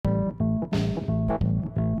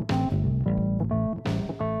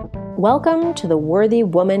Welcome to the Worthy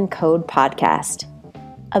Woman Code podcast,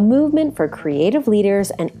 a movement for creative leaders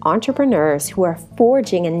and entrepreneurs who are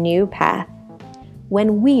forging a new path.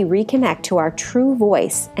 When we reconnect to our true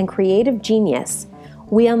voice and creative genius,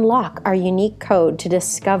 we unlock our unique code to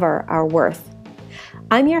discover our worth.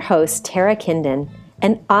 I'm your host, Tara Kindon,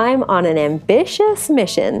 and I'm on an ambitious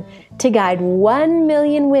mission to guide 1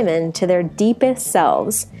 million women to their deepest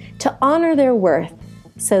selves, to honor their worth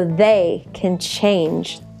so they can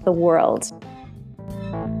change the world.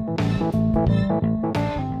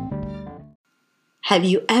 Have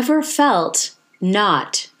you ever felt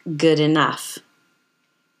not good enough?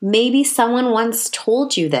 Maybe someone once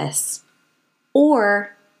told you this,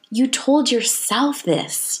 or you told yourself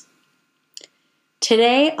this.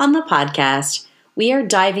 Today on the podcast, we are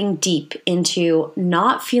diving deep into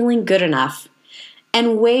not feeling good enough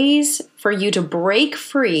and ways for you to break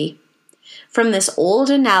free from this old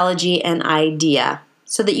analogy and idea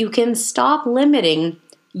so that you can stop limiting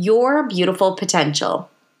your beautiful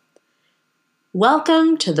potential.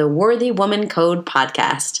 Welcome to the Worthy Woman Code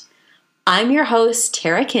podcast. I'm your host,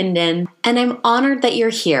 Tara Kindon, and I'm honored that you're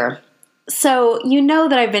here. So, you know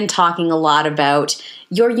that I've been talking a lot about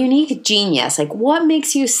your unique genius, like what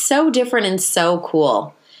makes you so different and so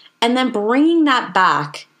cool, and then bringing that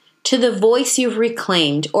back to the voice you've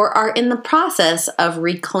reclaimed or are in the process of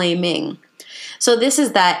reclaiming. So this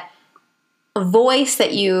is that voice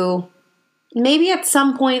that you maybe at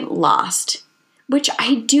some point lost, which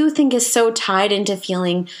I do think is so tied into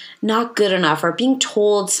feeling not good enough or being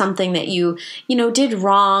told something that you did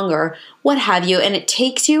wrong or what have you, and it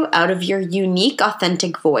takes you out of your unique,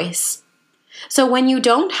 authentic voice. So when you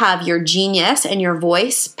don't have your genius and your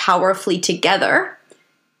voice powerfully together,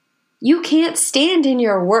 you can't stand in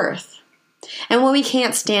your worth. And when we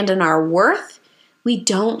can't stand in our worth, we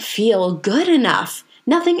don't feel good enough.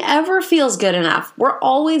 Nothing ever feels good enough. We're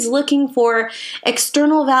always looking for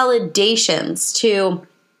external validations to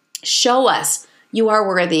show us you are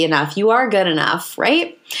worthy enough, you are good enough,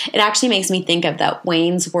 right? It actually makes me think of that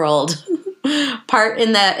Wayne's World part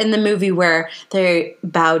in the movie where they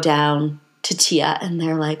bow down to Tia and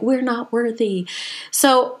they're like, we're not worthy.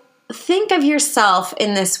 So think of yourself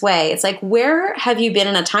in this way. It's like, where have you been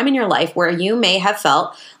in a time in your life where you may have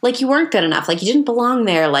felt like you weren't good enough, like you didn't belong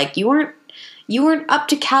there, like you weren't up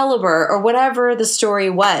to caliber or whatever the story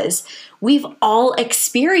was? We've all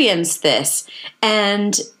experienced this,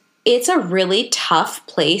 and it's a really tough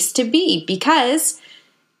place to be because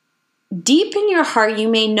deep in your heart you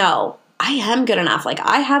may know, I am good enough, like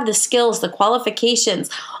I have the skills, the qualifications,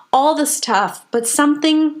 all the stuff, but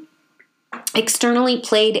something externally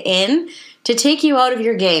played in to take you out of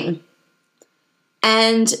your game.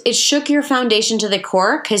 And it shook your foundation to the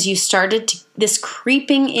core because you started this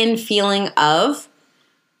creeping in feeling of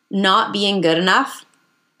not being good enough,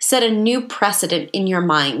 set a new precedent in your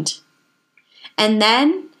mind. And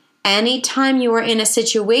then anytime you were in a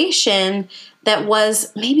situation that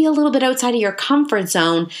was maybe a little bit outside of your comfort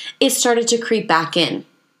zone, it started to creep back in.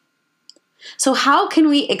 So how can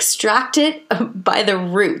we extract it by the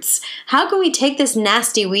roots? How can we take this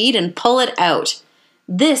nasty weed and pull it out?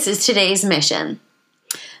 This is today's mission.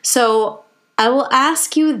 So I will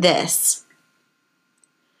ask you this.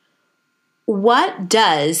 What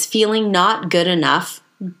does feeling not good enough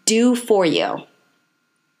do for you?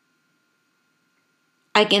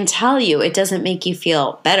 I can tell you it doesn't make you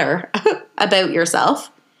feel better about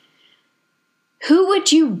yourself. Who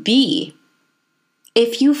would you be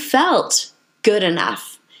if you felt good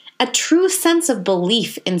enough? A true sense of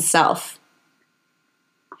belief in self.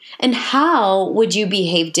 And how would you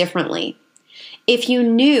behave differently if you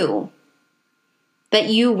knew that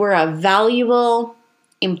you were a valuable,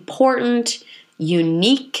 important,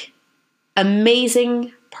 unique,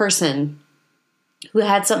 amazing person who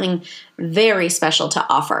had something very special to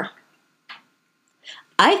offer?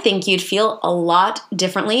 I think you'd feel a lot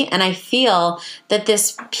differently, and I feel that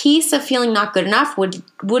this piece of feeling not good enough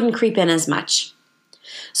wouldn't creep in as much.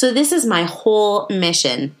 So this is my whole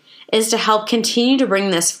mission, is to help continue to bring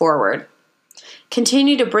this forward.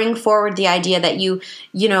 Continue to bring forward the idea that you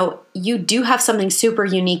do have something super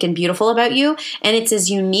unique and beautiful about you, and it's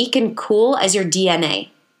as unique and cool as your DNA.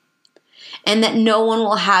 And that no one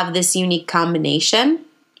will have this unique combination,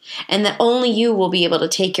 and that only you will be able to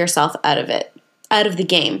take yourself out of the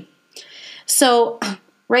game. So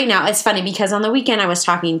right now, it's funny because on the weekend I was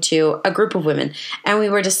talking to a group of women, and we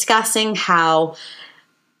were discussing how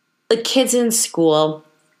the kids in school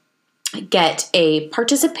get a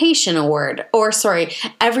participation award,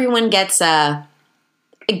 everyone gets the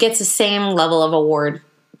same level of award,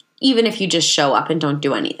 even if you just show up and don't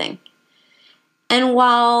do anything. And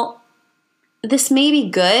while this may be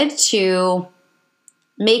good to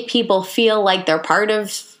make people feel like they're part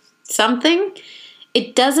of something.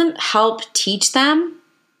 It doesn't help teach them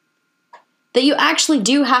that you actually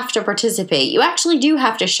do have to participate. You actually do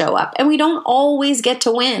have to show up, and we don't always get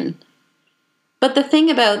to win. But the thing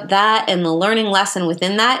about that and the learning lesson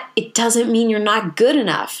within that, it doesn't mean you're not good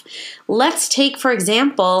enough. Let's take, for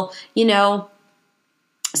example,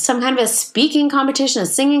 some kind of a speaking competition, a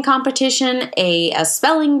singing competition, a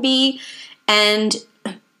spelling bee, and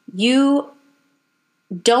you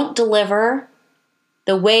don't deliver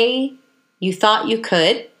the way you thought you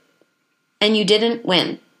could, and you didn't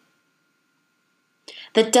win.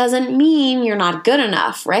 That doesn't mean you're not good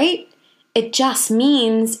enough, right? It just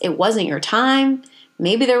means it wasn't your time.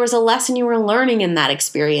 Maybe there was a lesson you were learning in that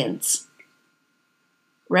experience,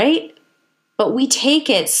 right? But we take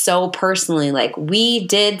it so personally, like we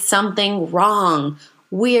did something wrong.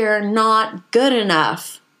 We're not good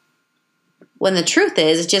enough. When the truth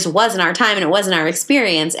is, it just wasn't our time and it wasn't our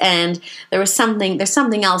experience, and there's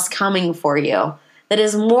something else coming for you that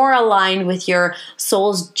is more aligned with your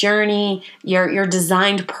soul's journey, your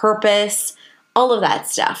designed purpose, all of that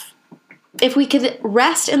stuff. If we could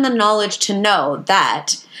rest in the knowledge to know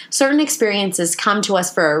that certain experiences come to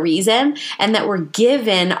us for a reason and that we're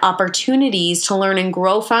given opportunities to learn and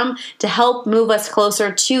grow from to help move us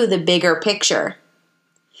closer to the bigger picture,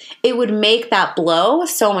 it would make that blow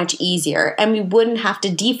so much easier, and we wouldn't have to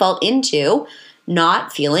default into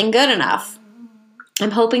not feeling good enough.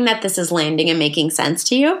 I'm hoping that this is landing and making sense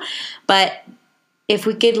to you, but if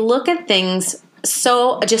we could look at things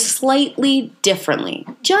so just slightly differently,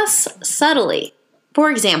 just subtly. For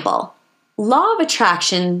example, law of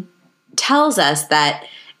attraction tells us that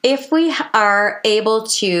if we are able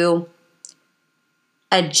to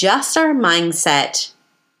adjust our mindset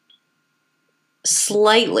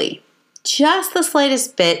slightly, just the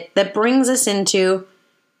slightest bit, that brings us into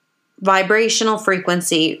vibrational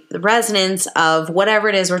frequency, the resonance of whatever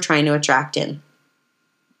it is we're trying to attract in,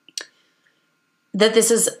 that this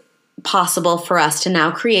is possible for us to now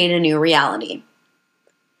create a new reality.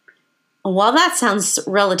 While that sounds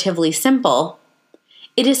relatively simple,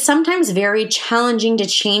 it is sometimes very challenging to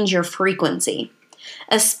change your frequency,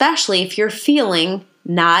 especially if you're feeling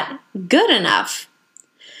not good enough.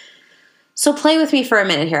 So play with me for a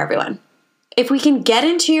minute here, everyone. If we can get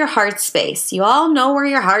into your heart space, you all know where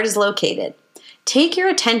your heart is located. Take your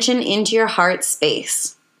attention into your heart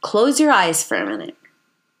space. Close your eyes for a minute.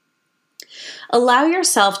 Allow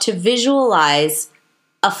yourself to visualize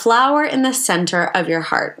a flower in the center of your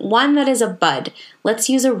heart, one that is a bud. Let's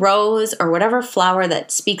use a rose or whatever flower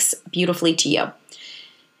that speaks beautifully to you.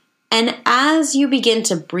 And as you begin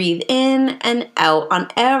to breathe in and out, on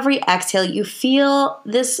every exhale, you feel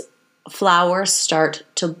this flower start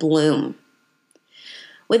to bloom.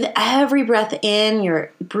 With every breath in,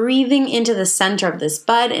 you're breathing into the center of this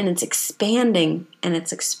bud, and it's expanding, and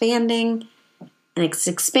it's expanding, and it's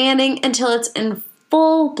expanding until it's in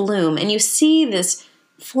full bloom. And you see this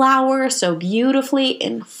flower so beautifully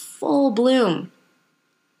in full bloom.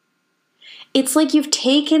 It's like you've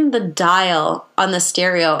taken the dial on the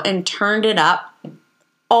stereo and turned it up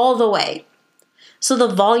all the way. So the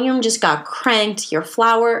volume just got cranked. Your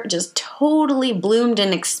flower just totally bloomed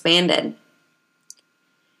and expanded.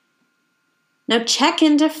 Now check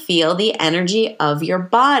in to feel the energy of your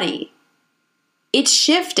body. It's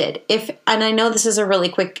shifted. And I know this is a really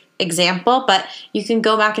quick example, but you can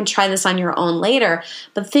go back and try this on your own later.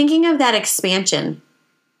 But thinking of that expansion,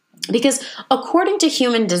 because according to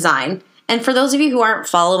human design, and for those of you who aren't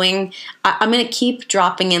following, I'm going to keep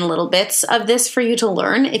dropping in little bits of this for you to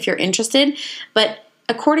learn if you're interested. But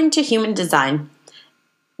according to human design,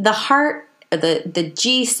 the heart, the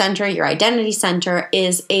G center, your identity center,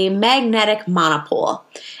 is a magnetic monopole.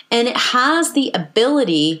 And it has the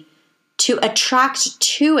ability to attract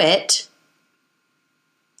to it,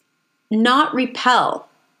 not repel.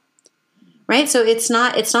 Right? So it's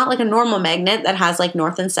not like a normal magnet that has like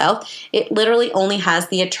north and south. It literally only has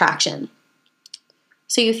the attraction.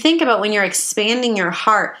 So you think about when you're expanding your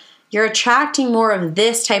heart, you're attracting more of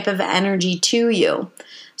this type of energy to you.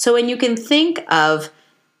 So when you can think of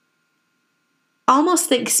almost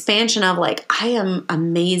the expansion of like, I am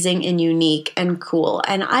amazing and unique and cool,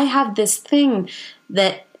 and I have this thing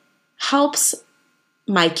that helps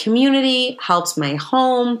my community, helps my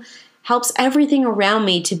home, helps everything around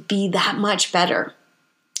me to be that much better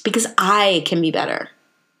because I can be better,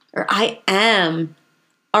 or I am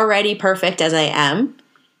already perfect as I am.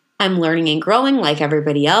 I'm learning and growing like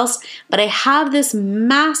everybody else, but I have this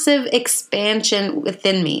massive expansion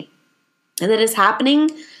within me that is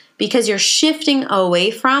happening because you're shifting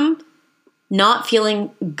away from not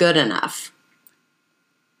feeling good enough.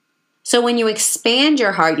 So when you expand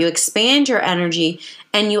your heart, you expand your energy,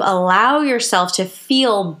 and you allow yourself to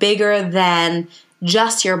feel bigger than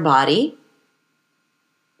just your body,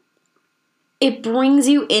 it brings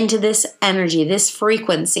you into this energy, this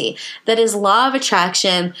frequency that is law of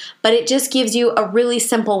attraction, but it just gives you a really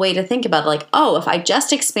simple way to think about it. Like, oh, if I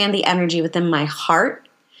just expand the energy within my heart,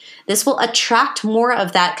 this will attract more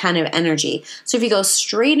of that kind of energy. So if you go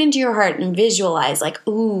straight into your heart and visualize like,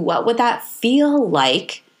 ooh, what would that feel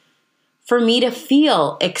like for me to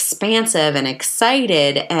feel expansive and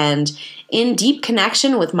excited and in deep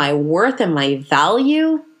connection with my worth and my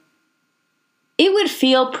value? It would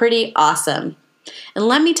feel pretty awesome. And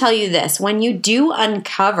let me tell you this, when you do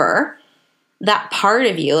uncover that part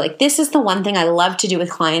of you, like this is the one thing I love to do with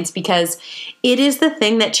clients because it is the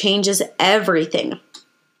thing that changes everything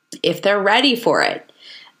if they're ready for it.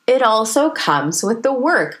 It also comes with the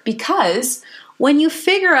work because when you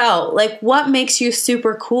figure out like what makes you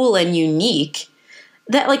super cool and unique,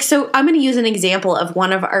 that like, so I'm going to use an example of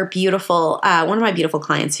one of my beautiful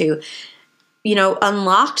clients who, you know,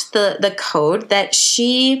 unlocked the code that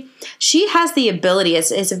she has the ability.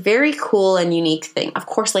 It's a very cool and unique thing. Of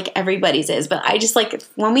course, like everybody's is, but I just like,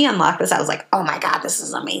 when we unlocked this, I was like, oh my God, this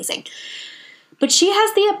is amazing. But she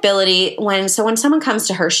has the ability when someone comes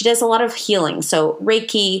to her, she does a lot of healing. So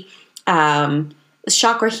Reiki,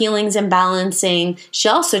 chakra healings and balancing. She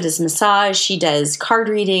also does massage. She does card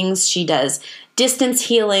readings. She does distance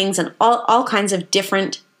healings and all kinds of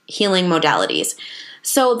different healing modalities.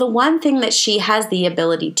 So the one thing that she has the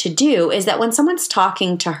ability to do is that when someone's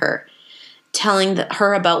talking to her, telling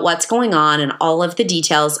her about what's going on and all of the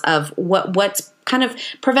details of what's kind of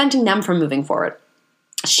preventing them from moving forward,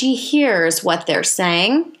 she hears what they're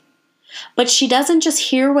saying, but she doesn't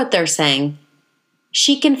just hear what they're saying.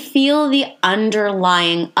 She can feel the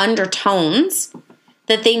underlying undertones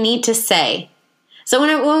that they need to say.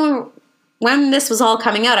 So when this was all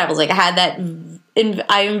coming out, I was like,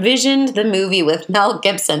 I envisioned the movie with Mel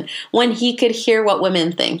Gibson when he could hear what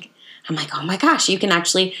women think. I'm like, oh my gosh, you can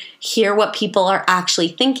actually hear what people are actually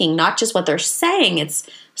thinking, not just what they're saying. It's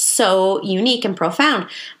so unique and profound.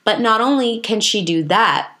 But not only can she do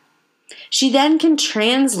that, she then can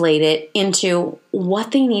translate it into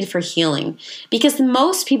what they need for healing. Because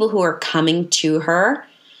most people who are coming to her,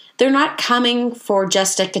 they're not coming for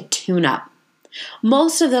just like a tune-up.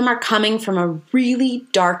 Most of them are coming from a really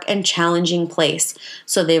dark and challenging place.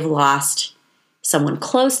 So they've lost someone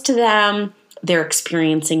close to them, they're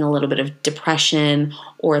experiencing a little bit of depression,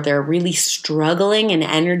 or they're really struggling in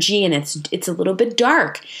energy and it's a little bit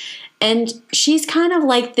dark. And she's kind of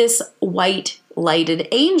like this white lighted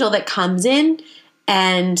angel that comes in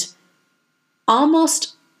and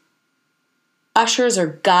almost ushers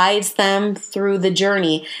or guides them through the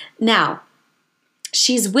journey. Now,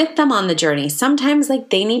 she's with them on the journey. Sometimes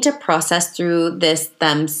like they need to process through this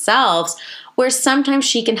themselves, where sometimes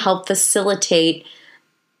she can help facilitate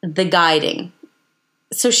the guiding.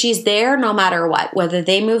 So she's there no matter what, whether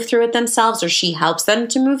they move through it themselves or she helps them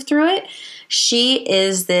to move through it. She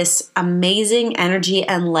is this amazing energy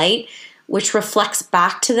and light which reflects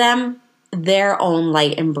back to them their own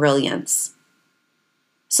light and brilliance.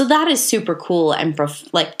 So that is super cool and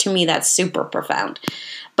to me that's super profound.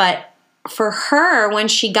 But for her, when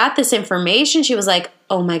she got this information, she was like,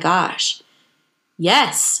 oh my gosh,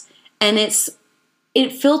 yes. And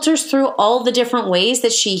it filters through all the different ways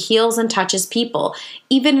that she heals and touches people,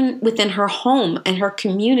 even within her home and her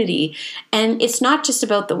community. And it's not just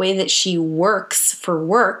about the way that she works for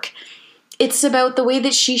work. It's about the way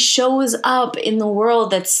that she shows up in the world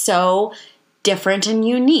that's so different and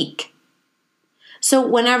unique. So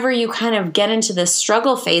whenever you kind of get into this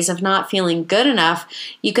struggle phase of not feeling good enough,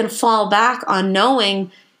 you can fall back on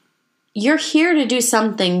knowing you're here to do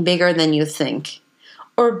something bigger than you think.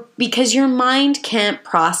 Or because your mind can't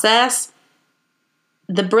process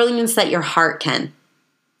the brilliance that your heart can.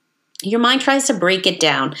 Your mind tries to break it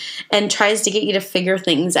down and tries to get you to figure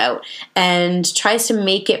things out and tries to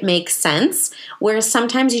make it make sense, whereas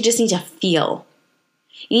sometimes you just need to feel.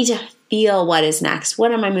 You need to feel what is next.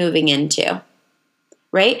 What am I moving into?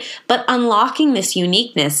 Right? But unlocking this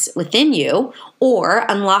uniqueness within you, or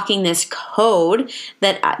unlocking this code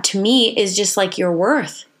that to me is just like your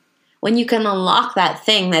worth. When you can unlock that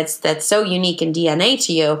thing that's so unique in DNA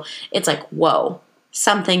to you, it's like, whoa,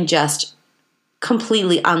 something just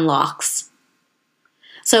completely unlocks.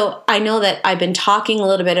 So I know that I've been talking a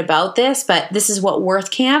little bit about this, but this is what Worth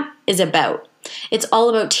Camp is about. It's all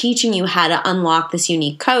about teaching you how to unlock this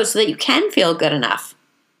unique code so that you can feel good enough.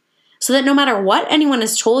 So that no matter what anyone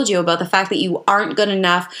has told you about the fact that you aren't good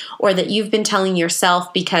enough, or that you've been telling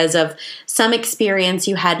yourself because of some experience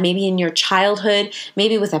you had maybe in your childhood,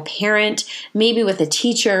 maybe with a parent, maybe with a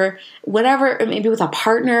teacher, whatever, maybe with a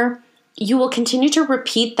partner, you will continue to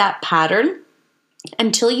repeat that pattern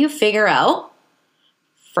until you figure out,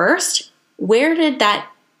 first, where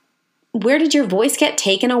did your voice get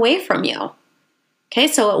taken away from you? Okay,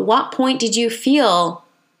 so at what point did you feel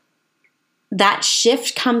that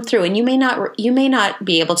shift come through? And you may not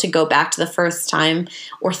be able to go back to the first time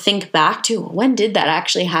or think back to when did that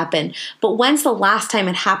actually happen, but when's the last time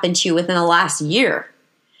it happened to you within the last year?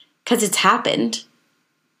 Because it's happened.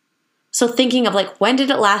 So thinking of like, when did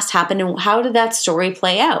it last happen and how did that story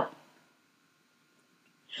play out?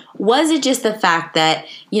 Was it just the fact that,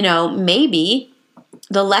 maybe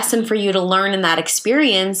the lesson for you to learn in that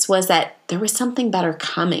experience was that there was something better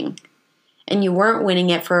coming and you weren't winning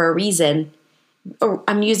it for a reason? Or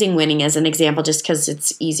I'm using winning as an example just because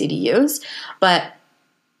it's easy to use, but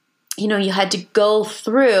you had to go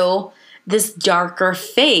through this darker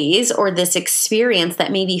phase or this experience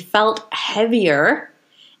that maybe felt heavier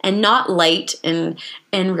and not light and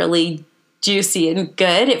really juicy and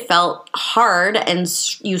good. It felt hard and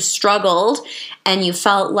you struggled and you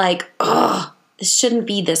felt like, oh, this shouldn't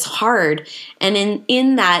be this hard. And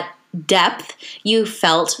in that depth, you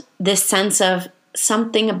felt this sense of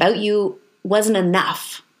something about you wasn't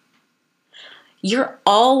enough. You're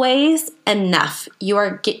always enough.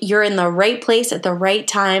 You're in the right place at the right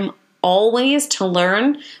time, always, to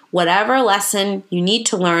learn whatever lesson you need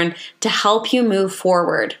to learn to help you move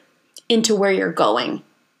forward into where you're going.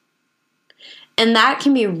 And that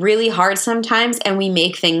can be really hard sometimes, and we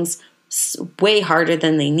make things way harder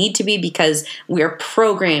than they need to be because we're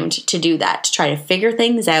programmed to do that, to try to figure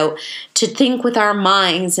things out, to think with our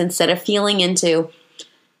minds instead of feeling into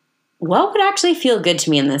what would actually feel good to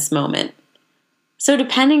me in this moment. So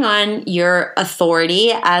depending on your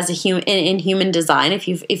authority as a human in human design, if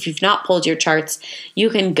you've not pulled your charts, you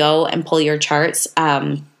can go and pull your charts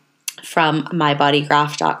from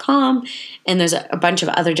mybodygraph.com, and there's a bunch of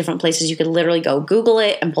other different places you could literally go Google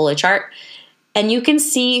it and pull a chart, and you can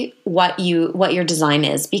see what your design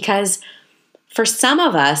is. Because for some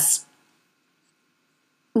of us,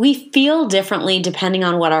 we feel differently depending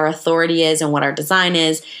on what our authority is and what our design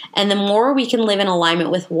is. And the more we can live in alignment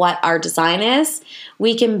with what our design is,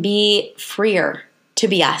 we can be freer to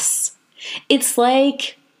be us. It's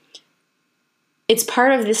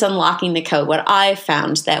part of this unlocking the code. What I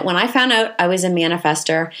found that when I found out I was a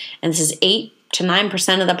manifestor, and this is 8 to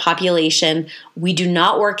 9% of the population, we do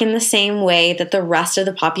not work in the same way that the rest of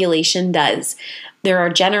the population does. There are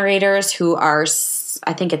generators who are,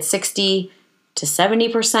 I think it's 60 to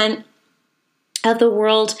 70% of the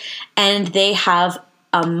world, and they have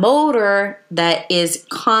a motor that is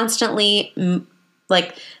constantly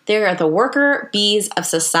they're the worker bees of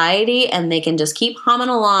society, and they can just keep humming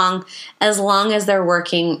along as long as they're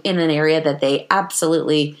working in an area that they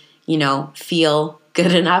absolutely, feel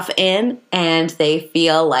good enough in, and they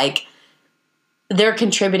feel like they're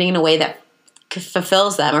contributing in a way that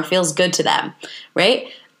fulfills them or feels good to them, right?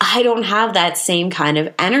 I don't have that same kind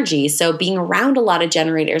of energy. So being around a lot of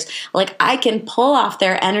generators, I can pull off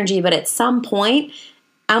their energy, but at some point,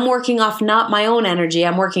 I'm working off not my own energy,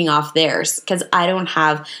 I'm working off theirs because I don't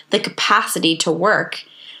have the capacity to work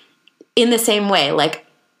in the same way. Like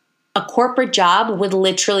a corporate job would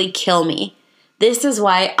literally kill me. This is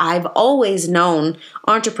why I've always known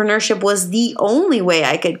entrepreneurship was the only way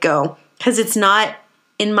I could go, because it's not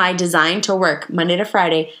in my design to work Monday to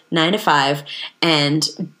Friday, 9 to 5,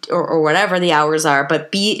 or whatever the hours are,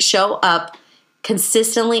 but show up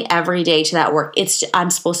consistently every day to that work. I'm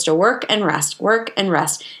supposed to work and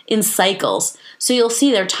rest in cycles. So you'll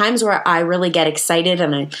see there are times where I really get excited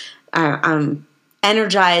and I'm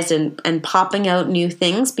energized and popping out new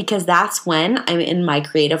things because that's when I'm in my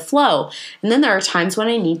creative flow. And then there are times when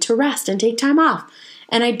I need to rest and take time off.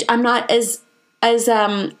 And I'm not as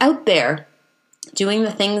out there doing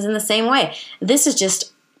the things in the same way. This is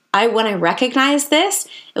just, when I recognized this,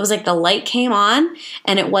 it was like the light came on,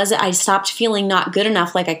 and I stopped feeling not good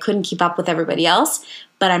enough, like I couldn't keep up with everybody else,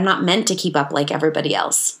 but I'm not meant to keep up like everybody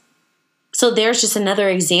else. So there's just another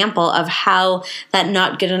example of how that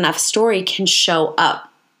not good enough story can show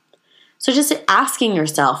up. So just asking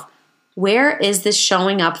yourself, where is this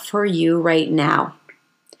showing up for you right now?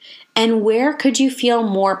 And where could you feel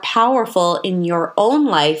more powerful in your own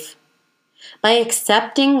life by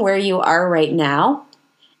accepting where you are right now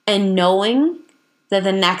and knowing that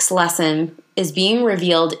the next lesson is being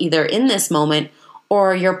revealed either in this moment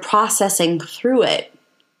or you're processing through it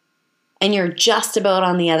and you're just about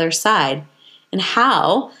on the other side, and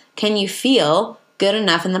how can you feel good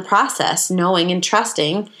enough in the process, knowing and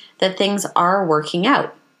trusting that things are working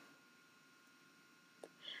out?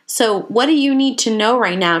 So what do you need to know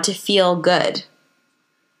right now to feel good?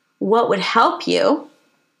 What would help you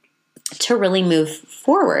to really move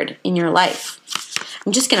forward in your life?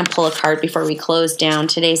 I'm just going to pull a card before we close down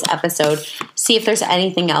today's episode, see if there's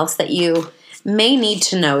anything else that you may need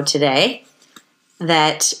to know today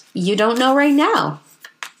that you don't know right now.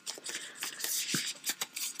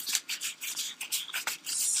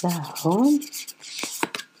 So,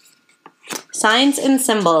 signs and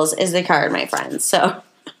symbols is the card, my friends. So,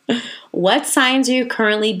 what signs are you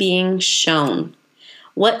currently being shown?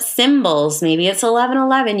 What symbols? Maybe it's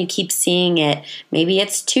 1111, you keep seeing it. Maybe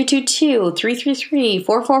it's 222, 333,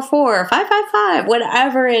 444, 555,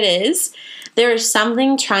 whatever it is. There is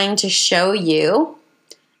something trying to show you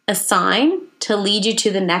a sign to lead you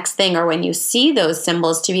to the next thing. Or when you see those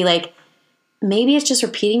symbols, to be like, maybe it's just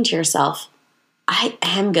repeating to yourself, I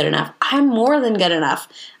am good enough. I'm more than good enough.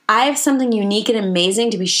 I have something unique and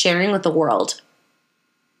amazing to be sharing with the world.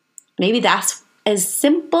 Maybe that's as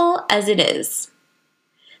simple as it is.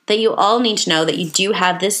 That you all need to know that you do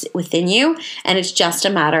have this within you, and it's just a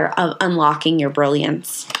matter of unlocking your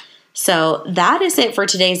brilliance. So that is it for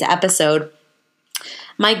today's episode.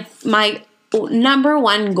 My number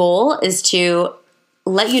one goal is to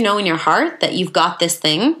let you know in your heart that you've got this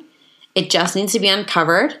thing. It just needs to be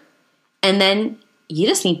uncovered. And then you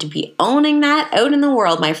just need to be owning that out in the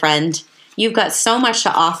world, my friend. You've got so much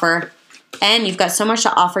to offer, and you've got so much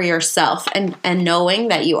to offer yourself, and knowing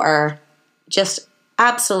that you are just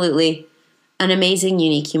absolutely an amazing,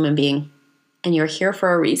 unique human being, and you're here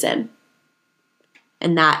for a reason.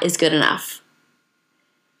 And that is good enough.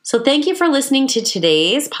 So thank you for listening to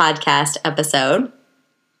today's podcast episode.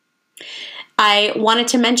 I wanted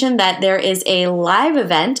to mention that there is a live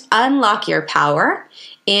event, Unlock Your Power,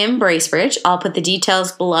 in Bracebridge. I'll put the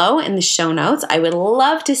details below in the show notes. I would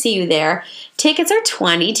love to see you there. Tickets are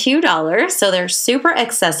 $22, so they're super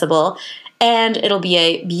accessible, and it'll be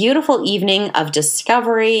a beautiful evening of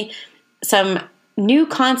discovery, some new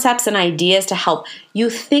concepts and ideas to help you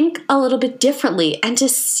think a little bit differently and to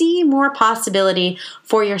see more possibility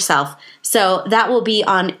for yourself. So that will be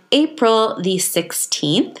on April the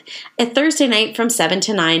 16th, a Thursday night from 7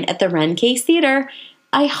 to 9 at the Ren Case Theater.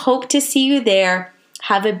 I hope to see you there.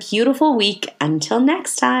 Have a beautiful week. Until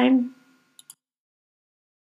next time.